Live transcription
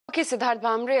Okay, Siddharth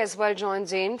Bhamre as well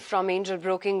joins in from Angel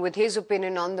Broking with his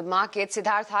opinion on the market.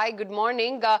 Siddharth, hi, good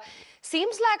morning.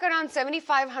 Seems like around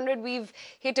 7,500 we've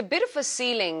hit a bit of a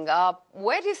ceiling.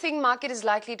 Where do you think market is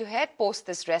likely to head post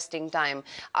this resting time?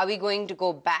 Are we going to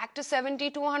go back to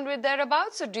 7,200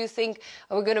 thereabouts, or do you think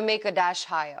we're going to make a dash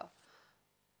higher?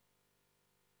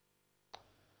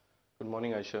 Good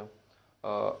morning, Aisha.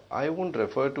 I won't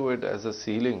refer to it as a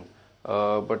ceiling.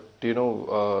 But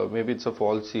maybe it's a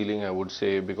false ceiling, I would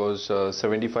say, because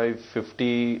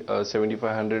 7550,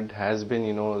 7500 has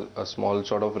been, a small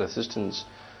sort of resistance.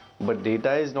 But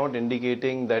data is not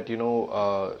indicating that,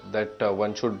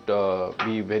 one should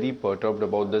be very perturbed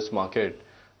about this market,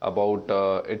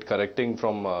 about it correcting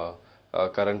from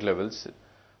current levels.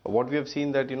 What we have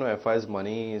seen that, FI's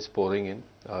money is pouring in.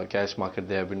 Cash market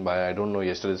they have been buying. I don't know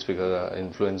yesterday's figure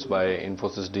influenced by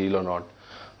Infosys deal or not.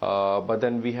 But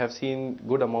then we have seen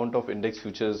good amount of index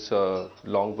futures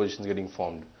long positions getting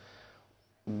formed.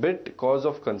 Bit cause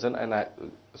of concern, and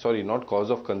sorry, not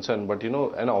cause of concern, but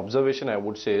an observation I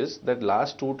would say is that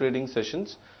last two trading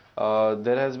sessions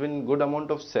there has been good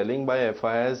amount of selling by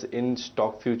FIs in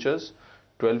stock futures.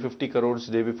 1250 crores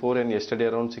day before, and yesterday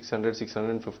around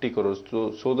 650 crores.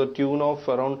 So the tune of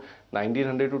around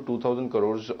 1900 to 2000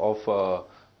 crores of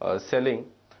selling.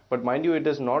 But mind you, it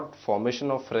is not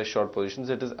formation of fresh short positions,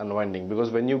 it is unwinding. Because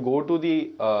when you go to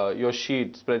the your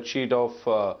spreadsheet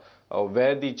of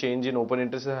where the change in open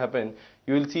interest has happened,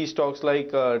 you will see stocks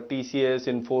like TCS,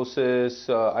 Infosys,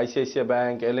 ICICI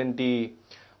Bank, L&T,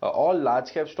 all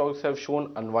large cap stocks have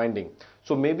shown unwinding.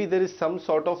 So maybe there is some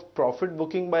sort of profit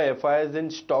booking by FIs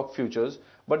in stock futures,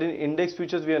 but in index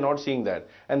futures we are not seeing that.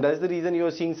 And that's the reason you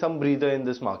are seeing some breather in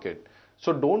this market.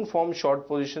 So don't form short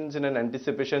positions in an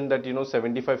anticipation that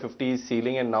 7550 is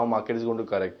ceiling and now market is going to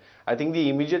correct. I think the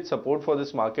immediate support for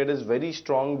this market is very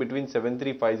strong between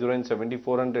 7350 and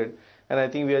 7400, and I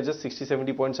think we are just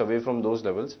 60-70 points away from those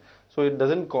levels. So it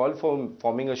doesn't call for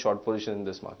forming a short position in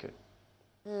this market.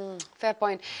 Fair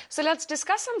point. So let's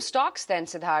discuss some stocks then,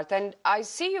 Siddharth. And I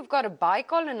see you've got a buy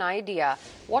call and idea.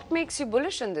 What makes you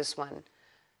bullish on this one?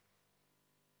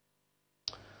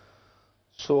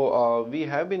 So we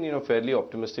have been, fairly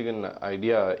optimistic in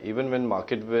idea. Even when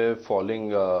market were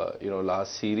falling,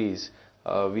 last series,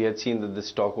 we had seen that the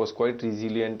stock was quite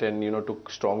resilient and took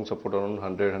strong support around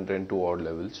 100, 102 odd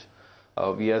levels.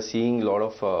 We are seeing a lot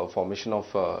of formation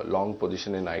of long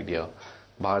position in idea.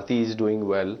 Bharti is doing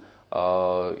well.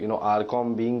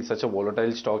 Arcom being such a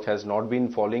volatile stock has not been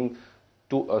falling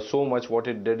to so much what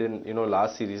it did in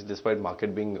last series, despite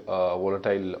market being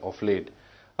volatile of late.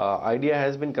 Idea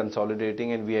has been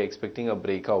consolidating and we are expecting a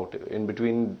breakout. In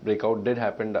between, breakout did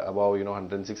happen above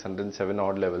 106, 107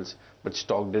 odd levels, but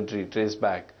stock did retrace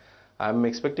back. I'm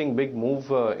expecting big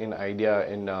move in idea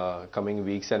in coming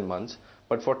weeks and months,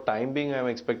 but for time being I'm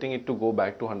expecting it to go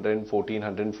back to 114,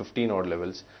 115 odd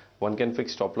levels. One can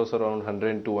fix stop loss around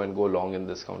 102 and go long in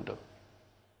this counter.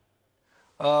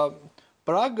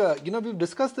 Parag, we've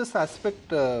discussed this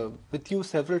aspect with you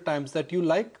several times that you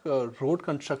like road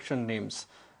construction names.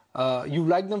 You've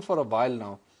liked them for a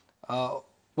while now.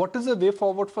 What is the way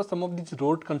forward for some of these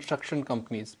road construction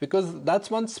companies? Because that's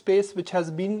one space which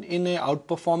has been in a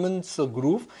outperformance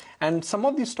groove, and some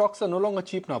of these stocks are no longer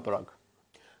cheap now, Parag.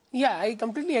 Yeah, I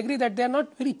completely agree that they are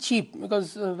not very cheap,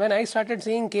 because when I started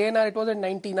seeing KNR, it was at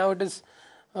 90. Now it is,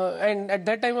 and at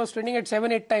that time it was trading at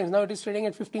 7-8 times. Now it is trading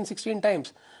at 15-16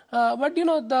 times. But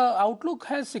the outlook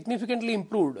has significantly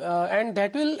improved, and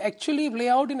that will actually play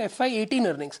out in FY18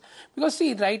 earnings. Because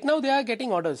see, right now they are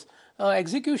getting orders.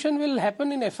 Execution will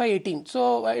happen in FY18.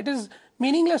 So it is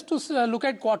meaningless to look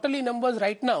at quarterly numbers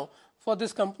right now for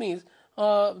these companies.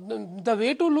 The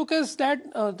way to look is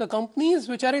that the companies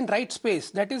which are in right space,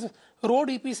 that is road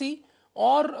EPC,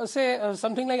 or say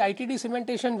something like ITD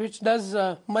cementation, which does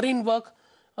marine work,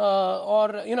 or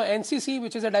NCC,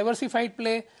 which is a diversified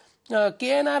play.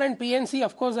 KNR and PNC,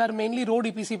 of course, are mainly road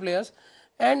EPC players.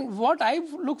 And what I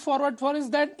look forward for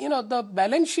is that the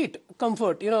balance sheet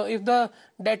comfort. If the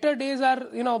debtor days are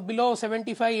below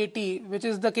 75-80, which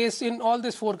is the case in all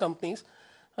these four companies.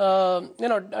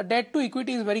 Debt to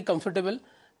equity is very comfortable,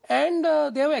 and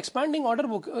they have expanding order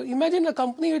book. Imagine a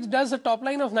company which does a top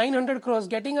line of 900 crores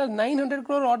getting a 900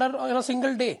 crore order in a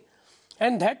single day,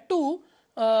 and that too,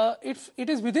 it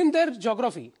is within their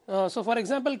geography. So, for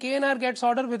example, KNR gets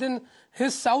order within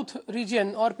his south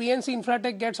region, or PNC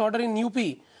Infratech gets order in UP,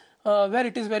 where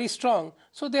it is very strong.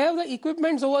 So they have the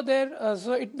equipments over there.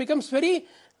 So it becomes very.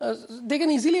 They can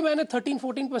easily manage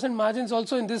 13-14% margins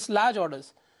also in these large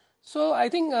orders. So I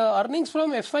think earnings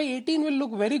from FY18 will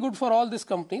look very good for all these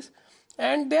companies,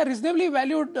 and they are reasonably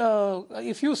valued.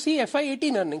 If you see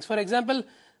FY18 earnings, for example,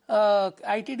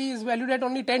 ITD is valued at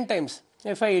only 10 times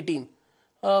FY18.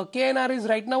 KNR is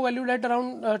right now valued at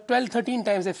around 12-13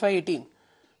 times FY18.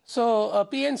 So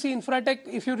PNC Infratech,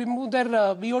 if you remove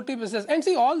their BOT business, and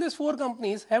see all these four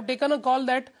companies have taken a call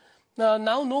that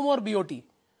now no more BOT.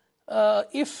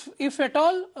 If at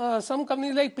all, some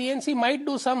companies like PNC might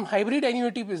do some hybrid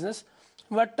annuity business,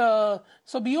 but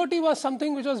so BOT was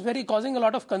something which was very causing a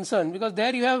lot of concern, because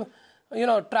there you have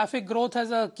traffic growth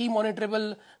as a key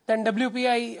monitorable, then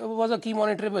WPI was a key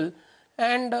monitorable,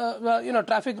 and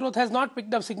traffic growth has not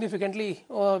picked up significantly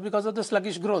because of the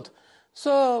sluggish growth.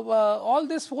 So all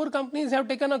these four companies have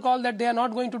taken a call that they are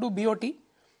not going to do BOT.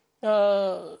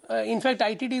 In fact,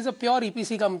 ITD is a pure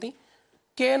EPC company.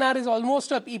 KNR is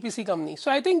almost a EPC company.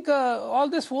 So I think all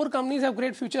these four companies have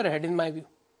great future ahead in my view.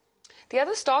 The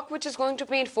other stock which is going to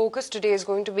be in focus today is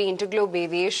going to be Interglobe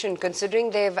Aviation,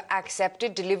 considering they've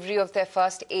accepted delivery of their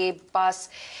first Airbus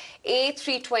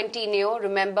A320 Neo.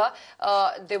 Remember,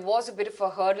 there was a bit of a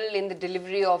hurdle in the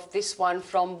delivery of this one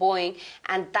from Boeing,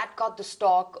 and that got the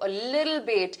stock a little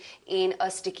bit in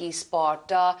a sticky spot.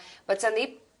 But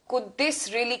Sandeep, could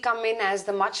this really come in as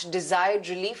the much desired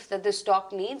relief that the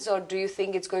stock needs, or do you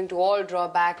think it's going to all draw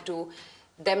back to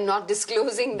them not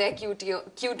disclosing their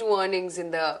Q2 earnings in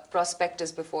the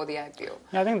prospectus before the IPO?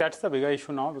 I think that's the bigger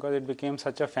issue now, because it became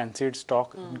such a fancied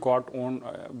stock. It got owned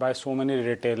by so many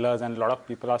retailers, and a lot of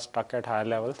people are stuck at higher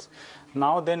levels.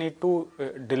 Now they need to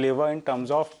deliver in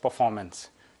terms of performance.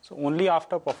 So only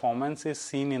after performance is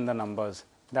seen in the numbers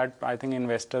that I think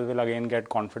investors will again get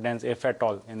confidence, if at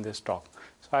all, in this stock.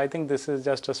 So I think this is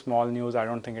just a small news. I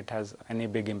don't think it has any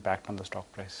big impact on the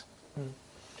stock price.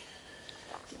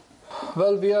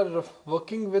 Well, we are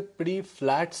working with pretty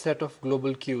flat set of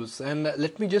global cues, and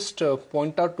let me just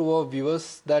point out to our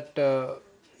viewers that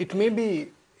it may be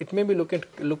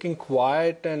looking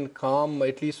quiet and calm,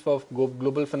 at least for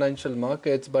global financial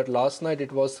markets, but last night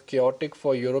it was chaotic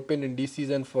for European indices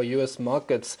and for US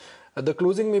markets. The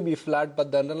closing may be flat,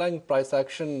 but the underlying price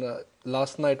action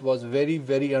last night was very,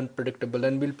 very unpredictable,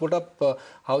 and we'll put up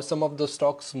how some of the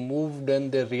stocks moved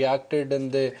and they reacted, and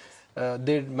they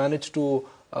managed to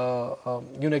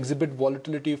exhibit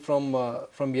volatility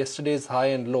from yesterday's high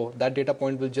and low. That data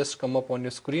point will just come up on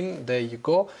your screen. There you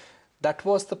go. That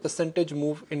was the percentage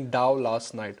move in Dow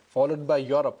last night, followed by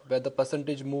Europe, where the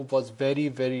percentage move was very,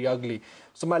 very ugly.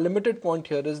 So my limited point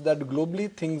here is that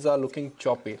globally things are looking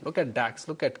choppy. Look at DAX,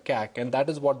 look at CAC, and that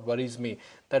is what worries me,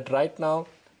 that right now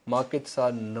markets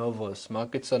are nervous.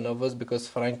 Markets are nervous because,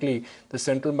 frankly, the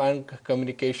central bank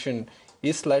communication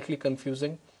is slightly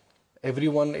confusing.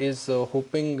 Everyone is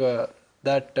hoping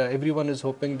that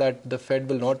the Fed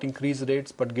will not increase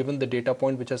rates, but given the data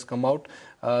point which has come out,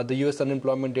 the US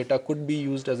unemployment data could be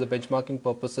used as a benchmarking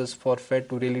purposes for Fed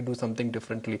to really do something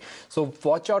differently. So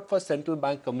watch out for central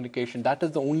bank communication. That is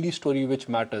the only story which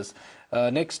matters.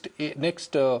 Next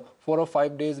 4 or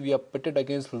 5 days we are pitted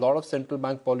against a lot of central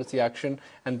bank policy action,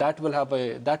 and that will have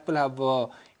a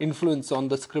influence on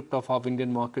the script of how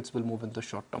Indian markets will move in the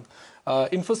short term.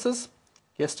 Infosys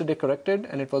yesterday corrected,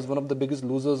 and it was one of the biggest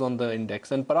losers on the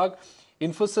index. And Parag,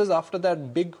 Infosys, after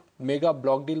that big mega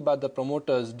block deal by the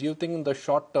promoters, do you think in the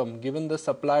short term, given the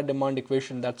supply-demand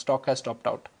equation, that stock has topped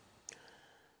out?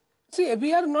 See,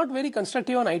 we are not very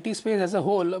constructive on IT space as a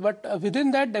whole, but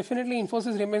within that, definitely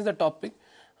Infosys remains the top pick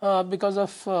because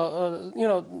of,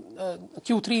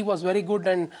 Q3 was very good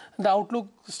and the outlook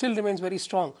still remains very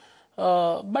strong.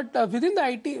 But within the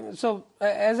IT, so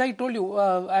as I told you,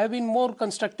 I have been more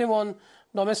constructive on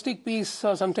domestic piece,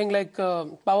 something like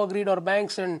power grid or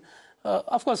banks, and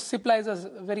of course Cipla is a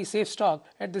very safe stock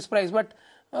at this price, but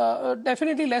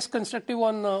definitely less constructive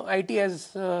on IT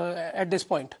as at this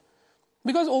point,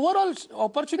 because overall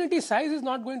opportunity size is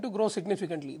not going to grow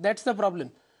significantly. That's the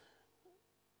problem.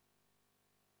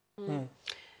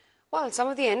 Well, some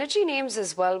of the energy names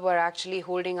as well were actually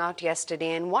holding out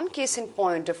yesterday, and one case in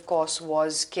point, of course,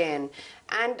 was Ken.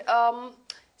 And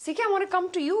CK, I want to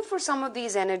come to you for some of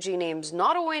these energy names.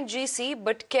 Not ONGC,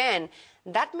 but Ken.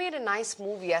 That made a nice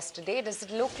move yesterday. Does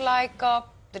it look like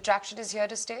the traction is here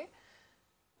to stay?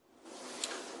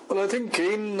 Well, I think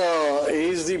Ken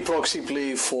is the proxy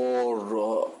play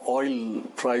for oil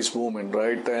price movement,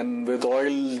 right? And with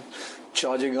oil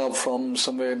charging up from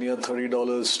somewhere near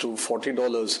 $30 to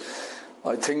 $40,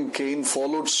 I think Ken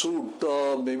followed suit.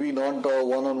 Maybe not a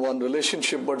one-on-one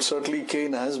relationship, but certainly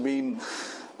Ken has been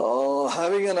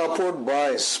having an upward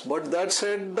bias. But that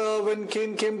said, when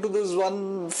Ken came to this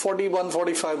 140,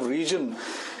 145 region,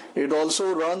 it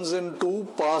also runs into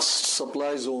past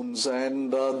supply zones,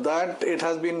 and that it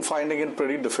has been finding it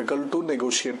pretty difficult to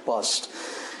negotiate past.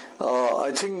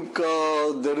 I think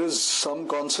there is some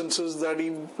consensus that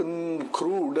even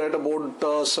crude at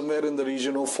about somewhere in the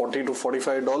region of $40 to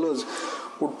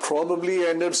 $45 would probably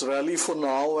end its rally for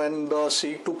now and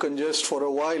seek to congest for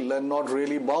a while and not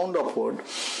really bound upward.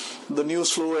 The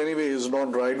news flow anyway is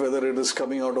not right, whether it is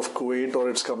coming out of Kuwait or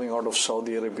it's coming out of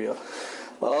Saudi Arabia.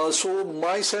 So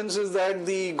my sense is that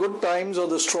the good times or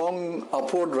the strong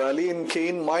upward rally in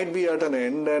cane might be at an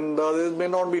end, and there may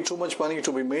not be too much money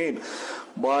to be made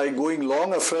by going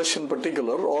long afresh in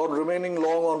particular or remaining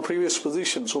long on previous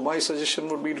positions. So my suggestion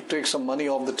would be to take some money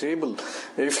off the table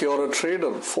if you're a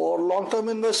trader. For long-term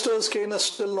investors, cane has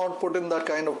still not put in that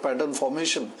kind of pattern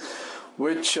formation,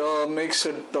 which makes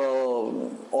it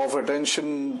of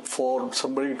attention for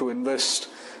somebody to invest.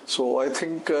 So I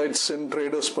think it's in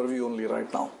traders' purview only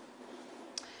right now.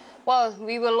 Well,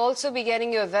 we will also be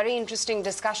getting you a very interesting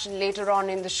discussion later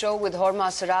on in the show with Horma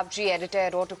Sarabji, editor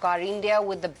at Autocar India,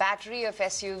 with the battery of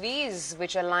SUVs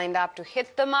which are lined up to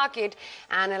hit the market,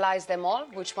 analyze them all,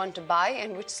 which one to buy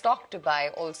and which stock to buy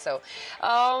also.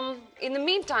 In the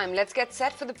meantime, let's get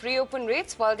set for the pre-open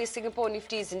rates. While the Singapore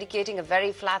Nifty is indicating a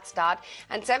very flat start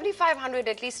and 7,500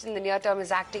 at least in the near term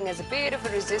is acting as a bit of a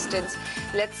resistance.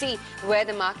 Let's see where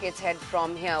the markets head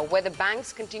from here. Where the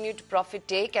banks continue to profit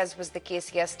take, as was the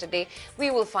case yesterday, we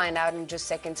will find out in just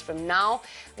seconds from now.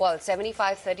 Well,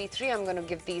 75.33, I'm going to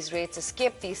give these rates a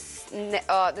skip. The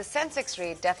Sensex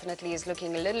rate definitely is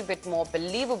looking a little bit more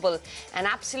believable, an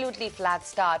absolutely flat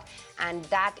start, and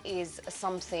that is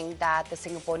something that the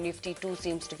Singapore Nifty too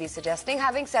seems to be suggesting.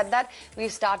 Having said that,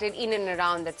 we've started in and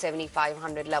around that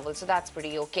 7,500 level, so that's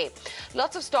pretty okay.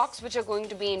 Lots of stocks which are going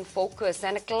to be in focus,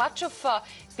 and a clutch of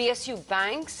PSU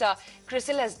banks.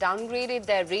 CRISIL has downgraded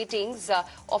their ratings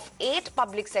of 8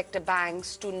 public sector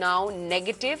banks to now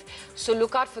negative. So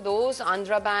look out for those: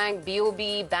 Andhra Bank,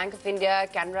 BOB, Bank of India,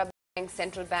 Canara Bank,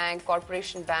 Central Bank,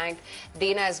 Corporation Bank,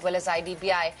 Dana, as well as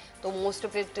IDBI. Though most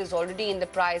of it is already in the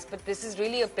price, but this is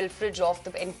really a pilferage of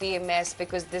the NPMS,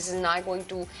 because this is now going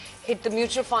to hit the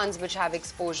mutual funds which have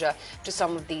exposure to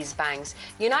some of these banks.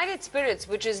 United Spirits,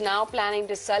 which is now planning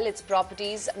to sell its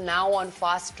properties, now on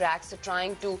fast track, so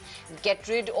trying to get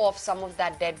rid of some of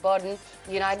that debt burden.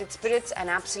 United Spirits, an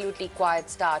absolutely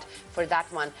quiet start for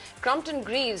that one. Crumpton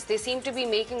Greaves, they seem to be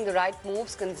making the right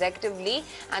moves consecutively,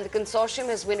 and the consortium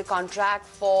has won a contract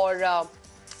for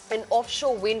an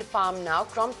offshore wind farm now.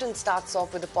 Crumpton starts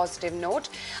off with a positive note,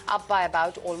 up by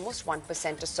about almost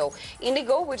 1% or so.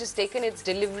 Indigo, which has taken its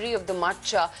delivery of the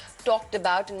much talked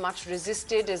about and much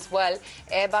resisted as well,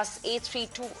 Airbus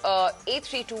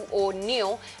A320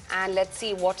 Neo, and let's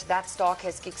see what that stock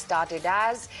has kick-started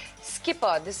as.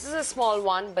 Skipper, this is a small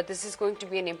one, but this is going to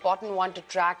be an important one to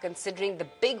track, considering the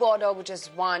big order which it's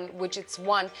won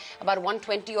about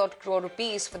 120 odd crore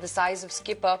rupees for the size of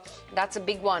Skipper. That's a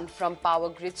big one from Power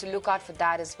Grid, so look out for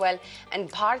that as well. And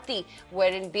Bharti,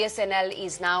 wherein BSNL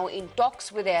is now in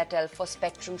talks with Airtel for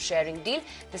spectrum sharing deal.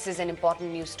 This is an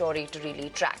important news story to really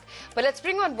track. But let's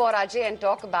bring on board Ajay and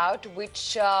talk about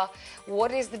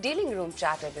what is the dealing room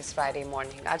chatter this Friday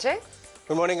morning. Ajay?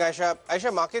 Good morning, Aisha.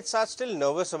 Aisha, markets are still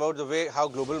nervous about the way how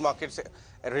global markets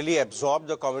really absorb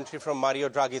the commentary from Mario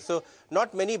Draghi. So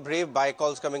not many brave buy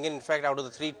calls coming in. In fact, out of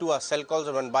the 3, 2 are sell calls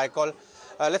and 1 buy call.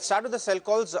 Let's start with the sell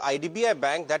calls. IDBI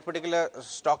Bank, that particular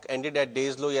stock ended at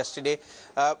day's low yesterday.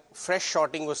 Fresh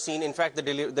shorting was seen. In fact,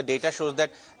 the data shows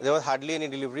that there was hardly any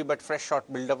delivery, but fresh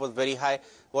short buildup was very high.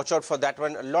 Watch out for that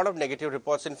one. A lot of negative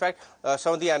reports. In fact,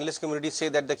 some of the analyst community say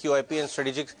that the QIP and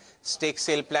strategic stake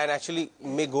sale plan actually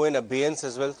may go in abeyance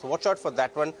as well. So watch out for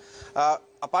that one.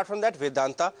 Apart from that,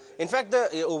 Vedanta. In fact,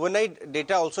 the overnight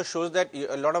data also shows that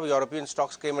a lot of European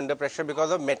stocks came under pressure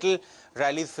because of metal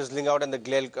rallies fizzling out, and the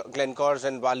Glencores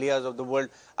and Valias of the world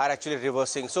are actually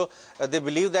reversing. So they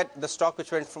believe that the stock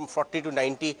which went from 40 to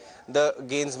 90, the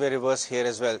gains may reverse here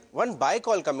as well. One buy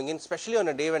call coming in, especially on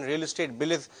a day when real estate bill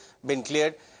has been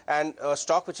cleared, and a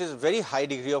stock which is very high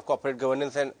degree of corporate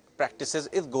governance and practices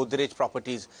is Godrej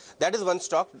Properties. That is one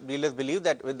stock. Dealers believe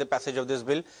that with the passage of this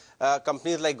bill,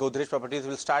 companies like Godrej Properties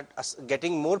will start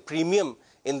getting more premium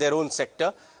in their own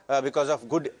sector because of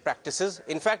good practices.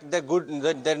 In fact, their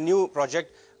new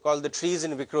project called The Trees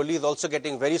in Vikhroli is also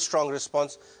getting very strong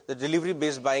response. The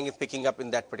delivery-based buying is picking up in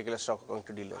that particular stock according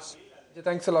to dealers.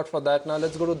 Thanks a lot for that. Now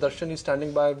let's go to Darshan. He's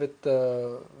standing by with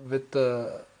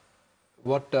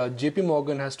what JP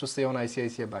Morgan has to say on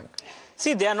ICICI Bank.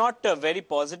 See, they are not very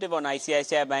positive on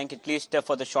ICICI Bank, at least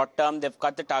for the short term. They've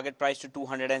cut the target price to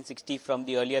 260 from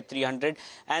the earlier 300.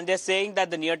 And they're saying that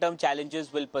the near-term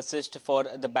challenges will persist for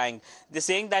the bank. They're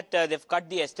saying that they've cut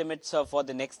the estimates for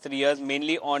the next 3 years,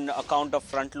 mainly on account of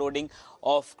front-loading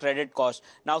of credit cost.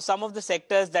 Now, some of the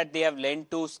sectors that they have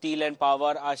lent to, steel and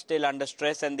power, are still under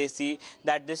stress, and they see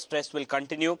that this stress will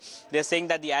continue. They're saying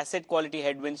that the asset quality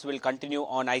headwinds will continue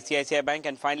on ICICI Bank.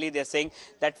 And finally, they're saying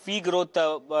that fee growth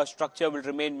structure will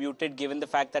remain muted given the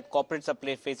fact that corporates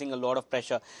are facing a lot of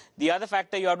pressure. The other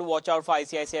factor you have to watch out for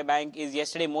ICICI Bank is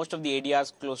yesterday most of the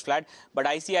ADRs closed flat, but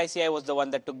ICICI was the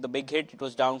one that took the big hit. It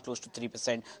was down close to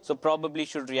 3%. So probably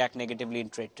should react negatively in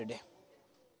trade today.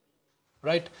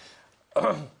 Right.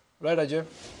 Right, Ajay.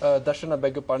 Darshan, I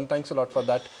beg your pardon. Thanks a lot for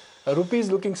that. Rupee is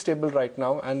looking stable right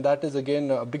now, and that is again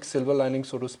a big silver lining,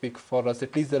 so to speak, for us.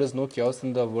 At least there is no chaos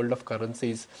in the world of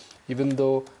currencies, even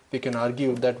though we can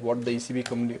argue that what the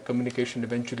ECB communication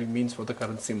eventually means for the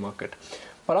currency market.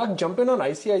 Parag, jump in on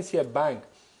ICICI Bank.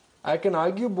 I can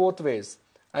argue both ways.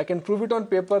 I can prove it on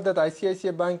paper that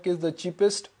ICICI Bank is the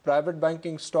cheapest private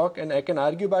banking stock, and I can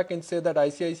argue back and say that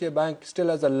ICICI Bank still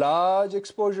has a large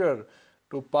exposure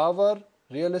to power,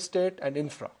 real estate and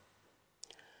infra.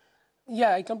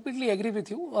 Yeah, I completely agree with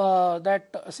you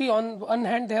see, on one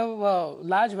hand, they have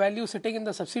large value sitting in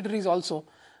the subsidiaries also,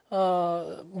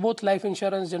 both life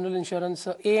insurance, general insurance,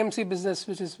 AMC business,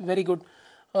 which is very good.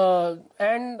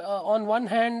 And on one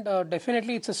hand,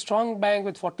 definitely it's a strong bank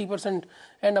with 40%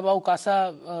 and above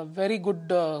CASA, very good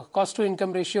cost to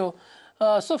income ratio.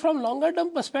 So from longer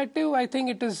term perspective, I think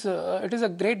it is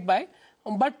a great buy.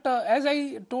 But as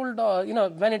I told,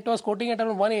 when it was quoting at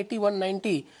around 180,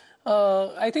 190,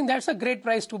 I think that's a great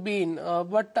price to be in.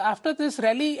 But after this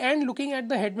rally and looking at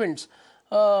the headwinds,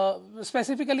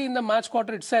 specifically in the March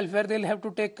quarter itself, where they'll have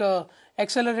to take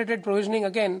accelerated provisioning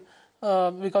again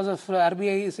because of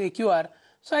RBI's AQR.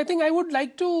 So I think I would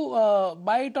like to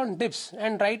buy it on dips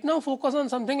and right now focus on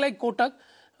something like Kotak,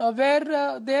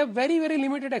 where they have very, very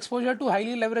limited exposure to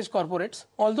highly leveraged corporates,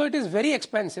 although it is very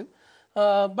expensive.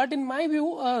 But in my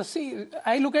view, see,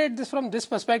 I look at this from this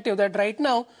perspective that right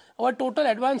now our total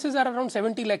advances are around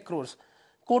 70 lakh crores.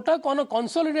 Kotak on a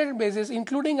consolidated basis,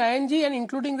 including ING and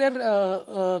including their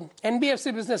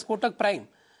NBFC business, Kotak Prime,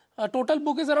 total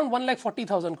book is around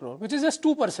 1,40,000 crore, which is just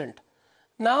 2%.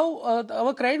 Now,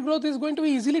 our credit growth is going to be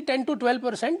easily 10 to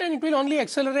 12%, and it will only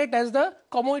accelerate as the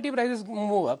commodity prices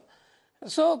move up.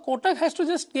 So, Kotak has to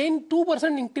just gain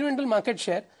 2% incremental market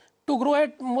share to grow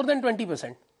at more than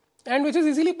 20%. And which is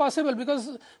easily possible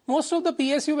because most of the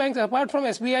PSU banks, apart from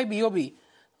SBI, BOB,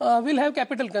 will have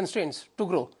capital constraints to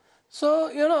grow.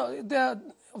 So,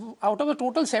 out of the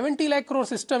total 70 lakh crore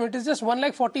system, it is just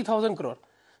 1,40,000 crore.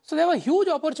 So, they have a huge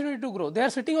opportunity to grow. They are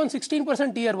sitting on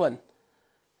 16% tier 1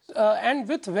 and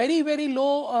with very, very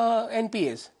low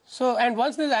NPAs. So, and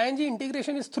once this ING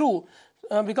integration is through,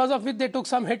 because of which they took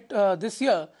some hit this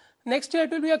year, next year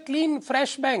it will be a clean,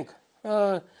 fresh bank.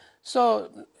 So,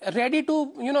 ready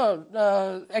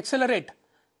to, accelerate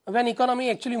when economy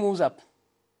actually moves up.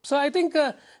 So, I think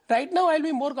right now I'll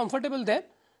be more comfortable there.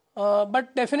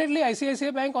 But definitely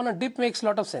ICICI Bank on a dip makes a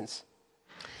lot of sense.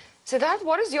 Siddharth,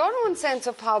 what is your own sense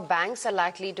of how banks are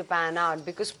likely to pan out?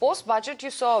 Because post-budget, you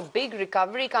saw a big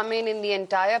recovery come in the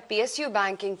entire PSU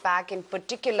banking pack in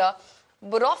particular.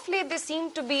 But off late, they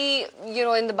seem to be,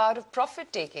 in the bout of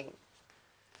profit-taking.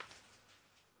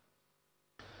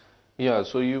 Yeah,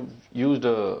 so you've used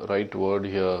a right word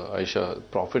here, Aisha,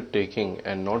 profit-taking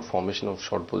and not formation of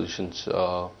short positions.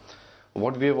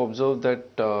 What we have observed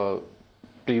that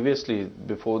previously,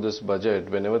 before this budget,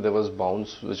 whenever there was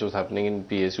bounce which was happening in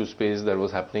PSU space, that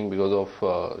was happening because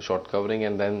of short covering,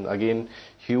 and then again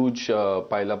huge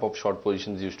pile up of short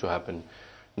positions used to happen.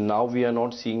 Now we are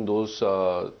not seeing those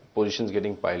positions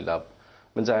getting piled up.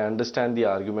 Means I understand the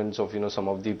arguments of some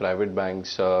of the private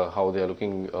banks, how they are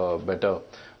looking better,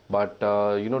 but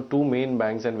two main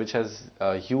banks and which has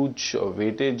huge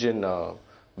weightage in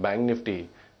Bank Nifty,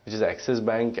 which is Axis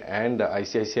Bank and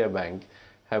ICICI Bank,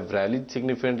 have rallied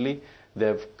significantly.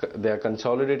 They are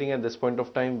consolidating at this point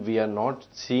of time. We are not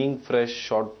seeing fresh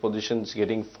short positions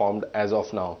getting formed as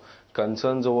of now.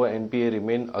 Concerns over NPA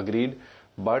remain agreed,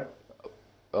 but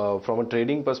from a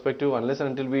trading perspective, unless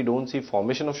and until we don't see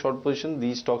formation of short position,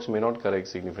 these stocks may not correct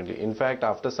significantly. In fact,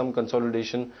 after some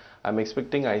consolidation, I'm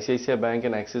expecting ICICI Bank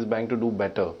and Axis Bank to do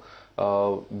better.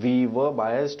 We were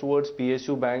biased towards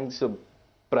PSU banks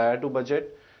prior to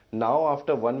budget. Now,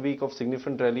 after 1 week of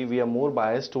significant rally, we are more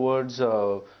biased towards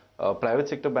private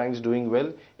sector banks doing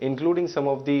well, including some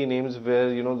of the names where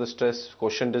the stress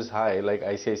quotient is high, like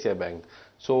ICICI Bank.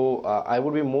 So I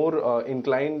would be more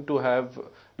inclined to have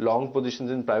long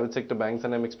positions in private sector banks,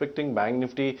 and I'm expecting Bank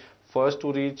Nifty first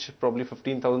to reach probably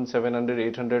 15,700,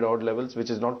 800 odd levels,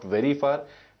 which is not very far,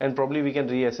 and probably we can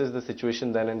reassess the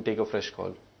situation then and take a fresh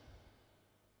call.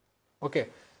 Okay.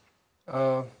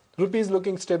 Rupee is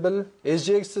looking stable.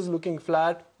 SGX is looking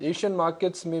flat. Asian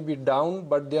markets may be down,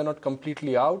 but they are not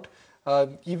completely out.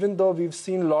 Even though we've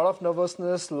seen a lot of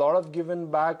nervousness, a lot of given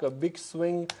back, a big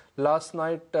swing last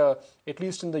night, at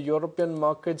least in the European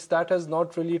markets, that has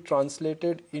not really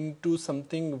translated into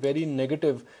something very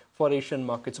negative for Asian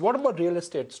markets. What about real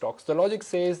estate stocks? The logic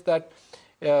says that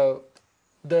the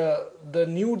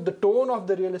tone of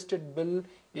the real estate bill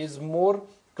is more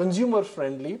consumer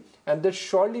friendly, and that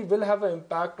surely will have an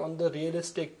impact on the real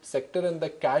estate sector and the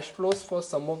cash flows for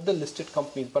some of the listed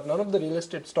companies. But none of the real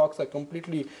estate stocks are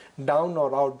completely down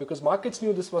or out, because markets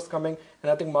knew this was coming, and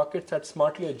I think markets had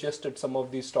smartly adjusted some of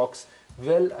these stocks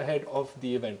well ahead of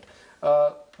the event.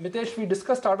 Mitesh, we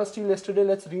discussed Tata Steel yesterday.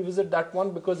 Let's revisit that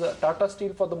one, because Tata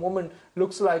Steel for the moment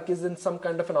looks like is in some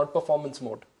kind of an outperformance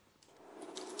mode.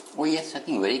 Oh yes, I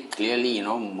think very clearly,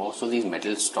 most of these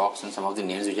metal stocks and some of the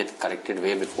names which had corrected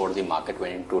way before the market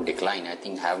went into decline, I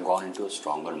think have gone into a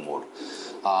stronger mode.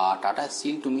 Tata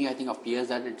Steel to me, I think appears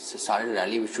that it's started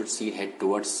rally. We should see it head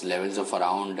towards levels of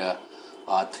around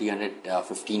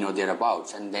 315 or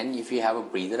thereabouts. And then if you have a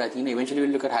breather, I think eventually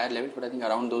we'll look at higher levels, but I think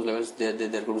around those levels there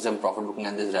could be some profit booking,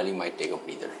 and this rally might take a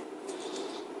breather.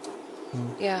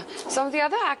 Yeah, some of the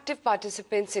other active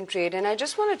participants in trade, and I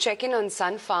just want to check in on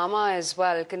Sun Pharma as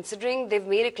well, considering they've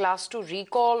made a class 2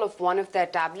 recall of one of their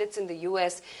tablets in the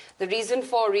US. The reason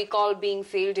for recall being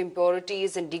failed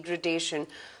impurities and degradation.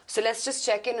 So let's just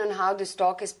check in on how the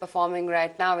stock is performing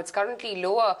right now. It's currently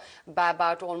lower by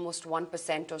about almost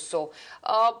 1% or so.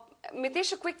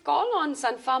 Mitesh, a quick call on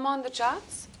Sun Pharma on the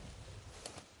charts?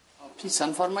 See,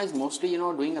 Sun Pharma is mostly,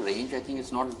 doing a range. I think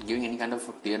it's not giving any kind of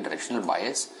a clear directional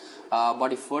bias.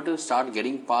 But if we're to start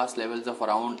getting past levels of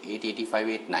around 885,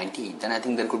 890, then I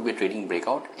think there could be a trading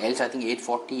breakout. Else, I think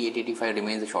 840, 885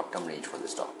 remains a short-term range for the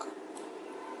stock.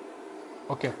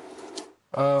 Okay.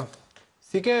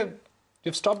 CK,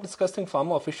 you've stopped discussing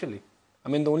pharma officially. I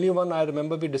mean, the only one I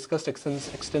remember we discussed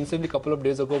extensively a couple of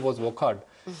days ago was Wokhard.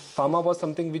 Pharma was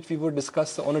something which we would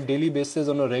discuss on a daily basis,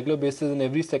 on a regular basis, and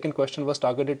every second question was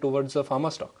targeted towards a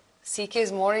pharma stock. CK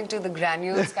is more into the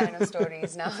granules kind of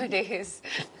stories nowadays.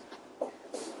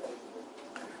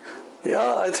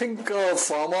 Yeah, I think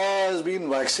pharma has been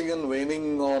waxing and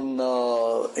waning on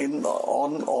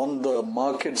the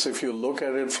markets. If you look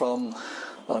at it from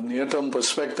a near-term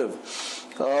perspective,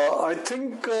 I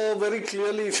think very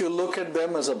clearly, if you look at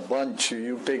them as a bunch,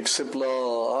 you take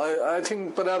Cipla. I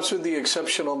think perhaps with the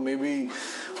exception of maybe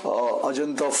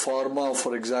Ajanta Pharma,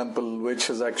 for example, which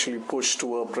has actually pushed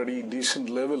to a pretty decent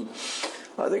level.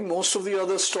 I think most of the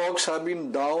other stocks have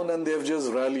been down and they've just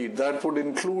rallied. That would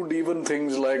include even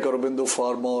things like Aurobindo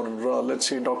Pharma or let's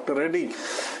say Dr. Reddy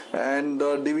and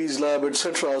Divi's Lab,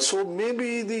 etc. So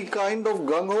maybe the kind of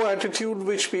gung-ho attitude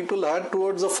which people had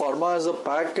towards the pharma as a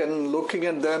pack and looking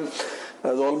at them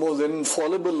as almost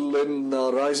infallible in a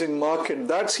rising market,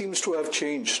 that seems to have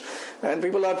changed. And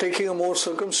people are taking a more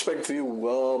circumspect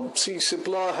view. See,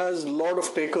 Cipla has a lot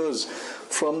of takers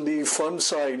from the fund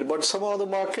side, but somehow the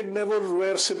market never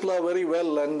wears Cipla very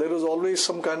well, and there is always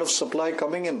some kind of supply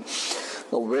coming in.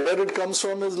 Now, where it comes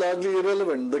from is largely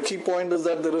irrelevant. The key point is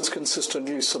that there is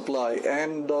consistently supply,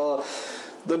 and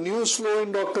the news flow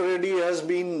in Dr. Reddy has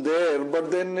been there, but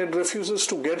then it refuses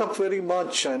to get up very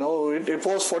much. I know it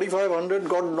was 4,500,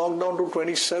 got knocked down to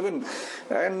 27,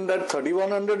 and at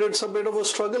 3,100 it's a bit of a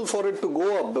struggle for it to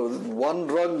go up. One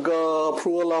drug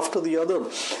approval after the other.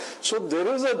 So there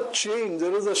is a change,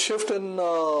 there is a shift in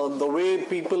the way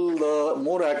people, the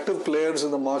more active players in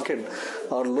the market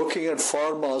are looking at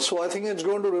pharma. So I think it's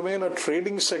going to remain a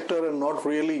trading sector and not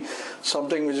really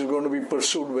something which is going to be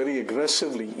pursued very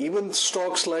aggressively. Even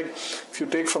stocks like, if you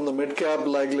take from the mid cap,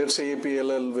 like let's say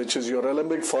APLL, which is your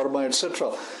Alembic Pharma,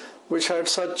 etc., which had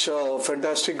such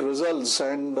fantastic results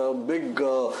and big,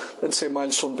 let's say,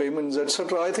 milestone payments,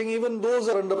 etc. I think even those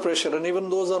are under pressure, and even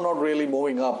those are not really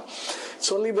moving up.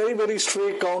 It's only very, very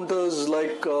stray counters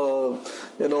like,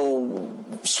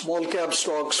 small cap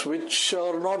stocks, which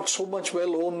are not so much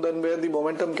well owned and where the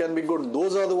momentum can be good.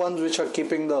 Those are the ones which are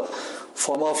keeping the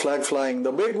pharma flag flying.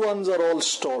 The big ones are all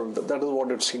stalled. That is what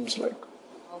it seems like.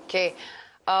 Okay.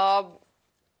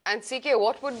 And CK,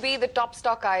 what would be the top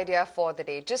stock idea for the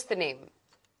day? Just the name.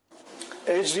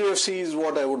 HDFC is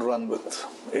what I would run with.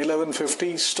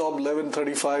 1150, stop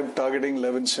 1135, targeting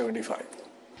 1175.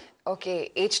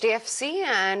 Okay, HDFC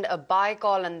and a buy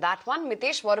call on that one.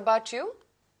 Mitesh, what about you?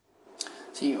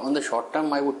 See, on the short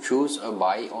term, I would choose a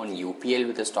buy on UPL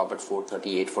with a stop at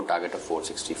 438 for target of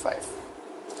 465.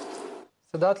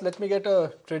 Siddharth, let me get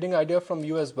a trading idea from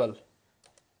you as well.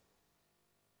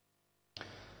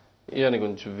 Yeah,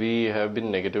 Nikunj, we have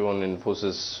been negative on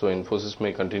Infosys, so Infosys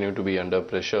may continue to be under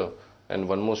pressure. And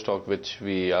one more stock which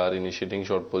we are initiating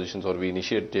short positions, or we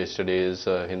initiated yesterday, is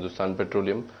Hindustan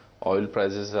Petroleum. Oil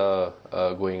prices are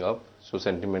going up, so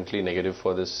sentimentally negative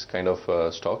for this kind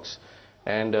of stocks.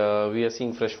 And we are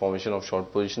seeing fresh formation of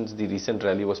short positions. The recent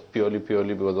rally was purely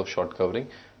because of short covering.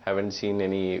 Haven't seen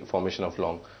any formation of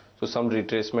long. So some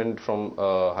retracement from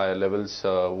higher levels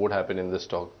would happen in this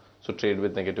stock. So trade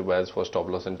with negative bias for stop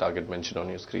loss and target mentioned on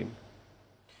your screen.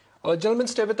 Gentlemen,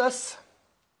 stay with us.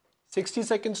 60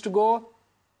 seconds to go.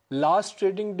 Last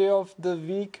trading day of the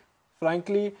week.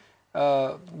 Frankly,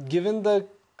 given the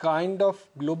kind of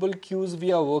global cues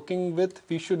we are working with,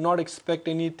 we should not expect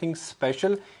anything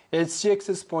special. SGX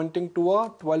is pointing to a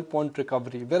 12-point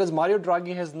recovery, whereas Mario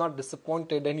Draghi has not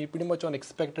disappointed, and he pretty much on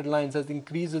expected lines has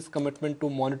increased his commitment to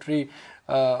monetary,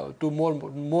 to more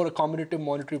accommodative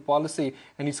monetary policy,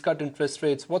 and he's cut interest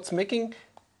rates. What's making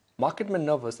market men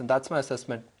nervous, and that's my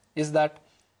assessment, is that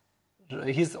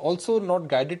he's also not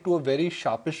guided to a very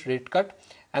sharpish rate cut,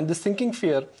 and the sinking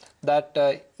fear that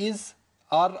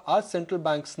are central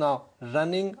banks now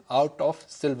running out of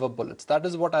silver bullets? That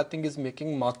is what I think is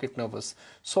making market nervous.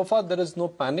 So far, there is no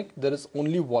panic. There is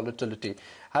only volatility.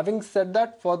 Having said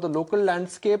that, for the local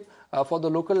landscape,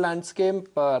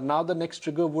 now the next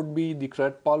trigger would be the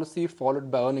credit policy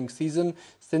followed by earnings season.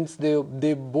 Since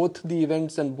both the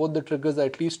events and both the triggers are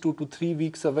at least 2 to 3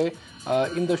 weeks away,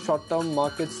 in the short term,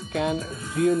 markets can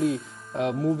really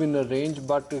move in a range,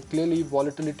 but clearly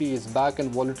volatility is back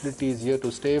and volatility is here to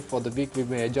stay. For the week, we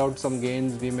may edge out some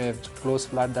gains, we may have closed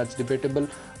flat, that's debatable,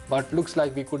 but looks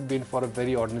like we could be in for a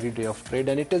very ordinary day of trade,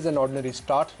 and it is an ordinary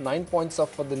start. 9 points up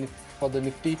for the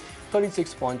Nifty,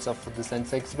 36 points up for the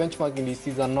Sensex. Benchmark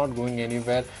indices are not going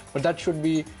anywhere, but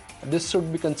this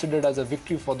should be considered as a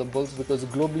victory for the bulls, because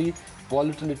globally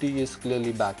volatility is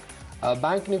clearly back.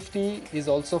 Bank Nifty is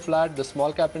also flat. The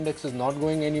small cap index is not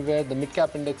going anywhere. The mid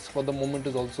cap index for the moment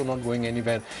is also not going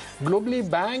anywhere. Globally,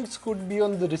 banks could be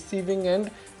on the receiving end,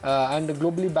 and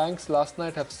globally banks last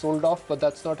night have sold off, but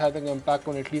that's not having an impact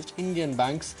on at least Indian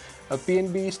banks.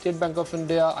 PNB, State Bank of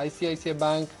India, ICICI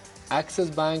Bank,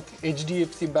 Axis Bank,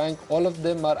 HDFC Bank, all of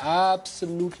them are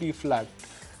absolutely flat.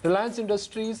 Reliance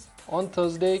Industries on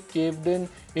Thursday caved in.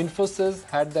 Infosys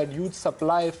had that huge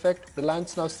supply effect.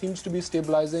 Reliance now seems to be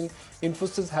stabilizing.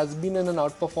 Infosys has been in an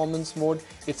outperformance mode.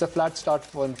 It's a flat start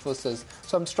for Infosys.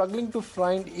 So I'm struggling to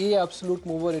find a absolute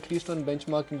mover, at least on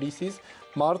benchmark indices.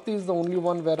 Maruti is the only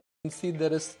one where I can see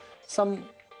there is some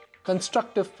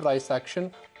constructive price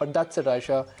action, but that's it,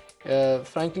 Aisha.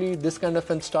 Frankly, this kind of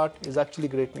a start is actually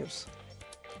great news.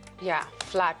 Yeah,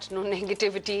 flat, no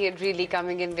negativity really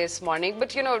coming in this morning.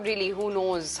 But, really, who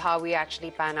knows how we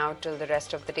actually pan out till the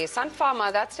rest of the day. Sun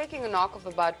Pharma, that's taking a knock of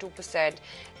about 2%,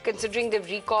 considering they've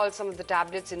recalled some of the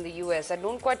tablets in the US. I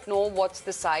don't quite know what's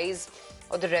the size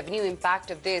or the revenue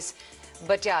impact of this.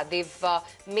 But yeah, they've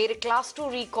made a class 2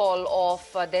 recall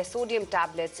of their sodium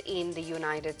tablets in the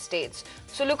United States.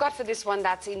 So look out for this one.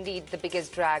 That's indeed the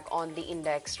biggest drag on the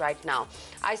index right now.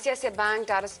 ICICI Bank,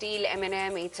 Tata Steel,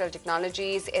 M&M, HCL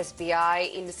Technologies,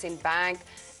 SBI, IndusInd Bank,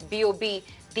 BOB.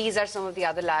 These are some of the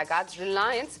other laggards.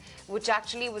 Reliance, which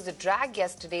actually was a drag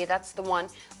yesterday, that's the one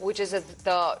which is at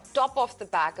the top of the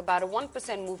pack, about a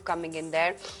 1% move coming in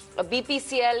there.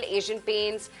 BPCL, Asian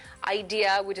Paints,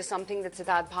 Idea, which is something that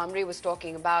Siddharth Bhamre was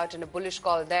talking about in a bullish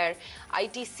call there.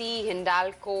 ITC,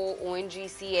 Hindalco,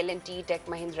 ONGC, L&T, Tech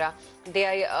Mahindra,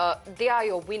 they are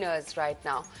your winners right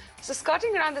now. So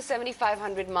skirting around the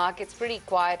 7,500 mark, it's pretty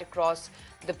quiet across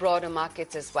the broader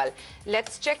markets as well.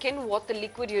 Let's check in what the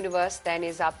liquid universe then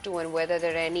is up to and whether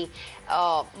there are any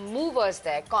movers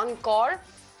there. Concor,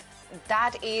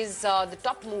 that is the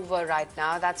top mover right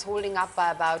now. That's holding up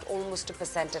by about almost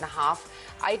 1.5%.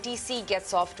 ITC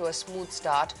gets off to a smooth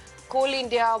start. Coal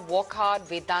India, Wockhardt,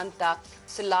 Vedanta.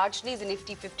 So largely the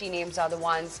Nifty 50 names are the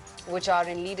ones which are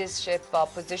in leadership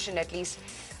position, at least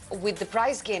with the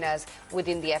price gainers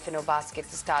within the F&O basket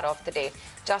to start off the day.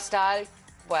 Just Dial,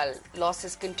 well,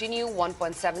 losses continue,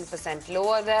 1.7%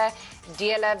 lower there.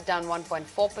 DLF down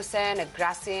 1.4%.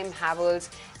 Grasim, Havells,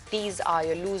 these are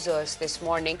your losers this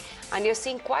morning. And you're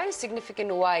seeing quite a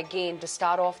significant OI gain to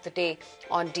start off the day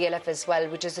on DLF as well,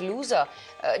 which is a loser.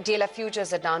 DLF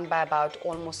futures are down by about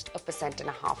almost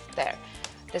 1.5% there.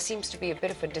 There seems to be a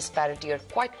bit of a disparity, or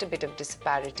quite a bit of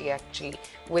disparity actually,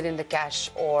 within the cash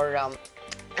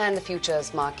and the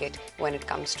futures market when it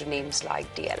comes to names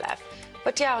like DLF.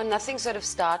 But yeah, nothing sort of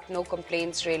start, no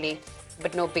complaints really.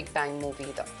 but no big bang move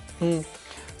either.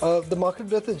 The market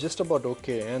breadth is just about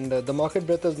okay, and the market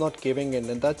breadth is not caving in,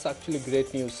 and that's actually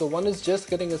great news. So one is just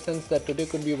getting a sense that today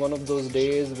could be one of those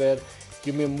days where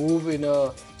you may move in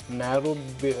a narrow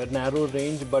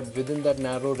range, but within that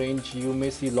narrow range you may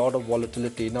see a lot of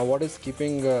volatility. Now what is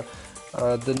keeping the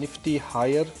Nifty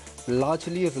higher?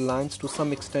 Largely Reliance, to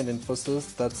some extent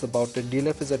Infosys, that's about it.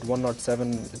 DLF is at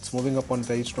 107, it's moving up on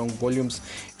very strong volumes.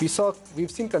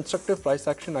 We've seen constructive price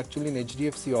action actually in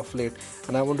HDFC off late,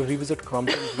 and I want to revisit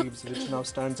Crompton Greaves, which now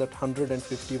stands at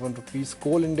 151 rupees.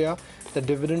 Coal India, the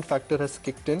dividend factor has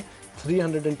kicked in,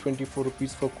 324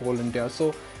 rupees for Coal India.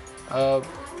 So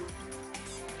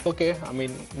okay, I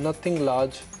mean nothing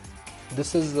large.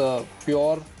 This is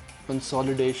pure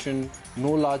consolidation,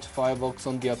 no large fireworks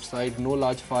on the upside, no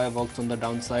large fireworks on the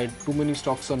downside. Too many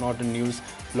stocks are not in news.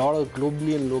 Lot of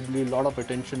globally and locally, lot of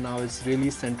attention now is really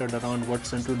centered around what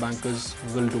central bankers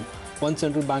will do. One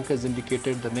central bank has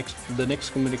indicated the next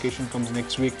communication comes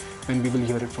next week, when we will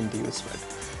hear it from the US Fed.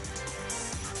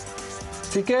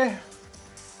 CK,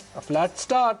 a flat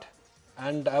start,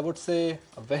 and I would say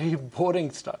a very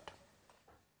boring start.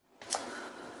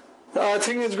 I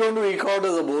think it's going to eke out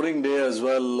as a boring day as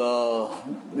well.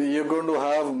 You're going to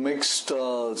have mixed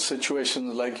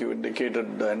situations like you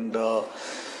indicated, and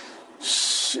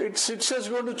it's just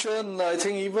going to churn. I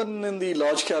think even in the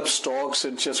large cap stocks,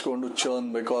 it's just going to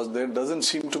churn because there doesn't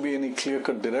seem to be any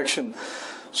clear-cut direction.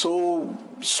 So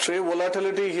stray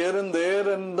volatility here and there,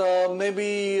 and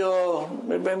maybe a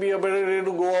better day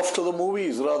to go off to the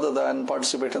movies rather than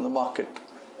participate in the market.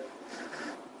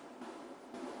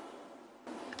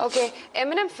 Okay,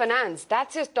 M&M Finance,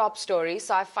 that's your top story.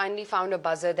 So I finally found a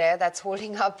buzzer there that's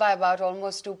holding up by about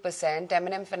almost 2%.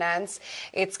 M&M Finance,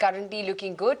 it's currently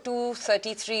looking good.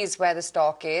 233 is where the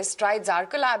stock is. Strides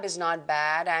Arcolab is not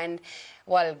bad. And,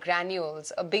 well,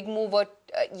 Granules, a big mover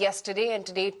yesterday and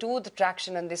today too. The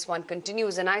traction on this one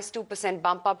continues. A nice 2%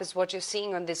 bump up is what you're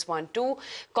seeing on this one too.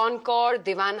 Concord,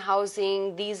 Divan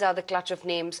Housing, these are the clutch of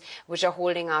names which are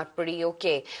holding out pretty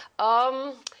okay.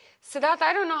 Siddharth,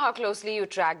 I don't know how closely you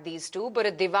track these two, but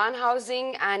at Divan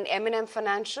Housing and M&M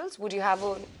Financials, would you have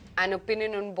an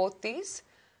opinion on both these?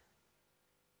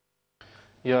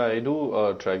 Yeah, I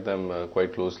do track them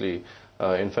quite closely.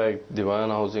 In fact,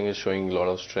 Divan Housing is showing a lot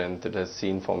of strength. It has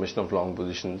seen formation of long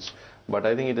positions, but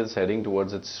I think it is heading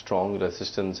towards its strong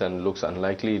resistance and looks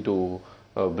unlikely to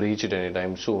breach it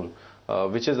anytime soon,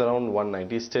 which is around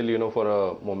 190. Still, for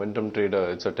a momentum trader,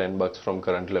 it's a $10 from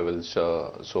current levels.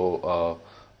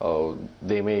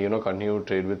 They may, continue to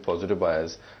trade with positive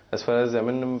bias. As far as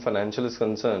M&M Financial is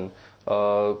concerned,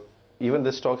 even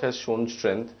this stock has shown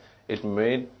strength. It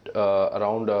made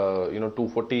around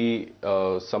 240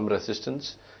 some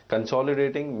resistance.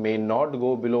 Consolidating, may not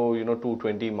go below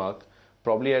 220 mark.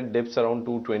 Probably at dips around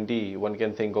 220, one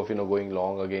can think of going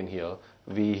long again here.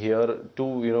 We here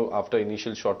too, after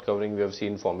initial short covering, we have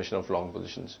seen formation of long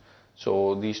positions.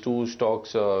 So these two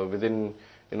stocks within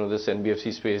this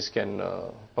NBFC space can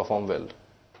perform well.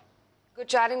 Good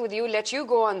chatting with you. Let you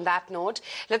go on that note.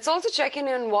 Let's also check in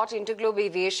on what Interglobe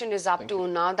Aviation is up to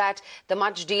now that the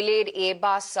much delayed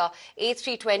Airbus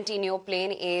A320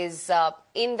 neoplane is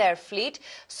in their fleet.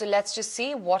 So let's just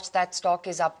see what that stock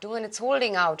is up to. And it's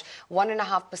holding out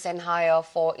 1.5% higher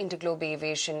for Interglobe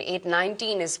Aviation.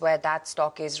 819 is where that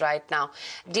stock is right now.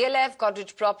 DLF,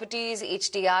 Godrej Properties,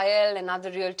 HDIL and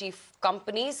other realty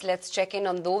companies. Let's check in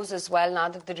on those as well now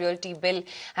that the realty bill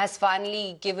has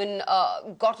finally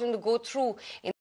gotten to go through in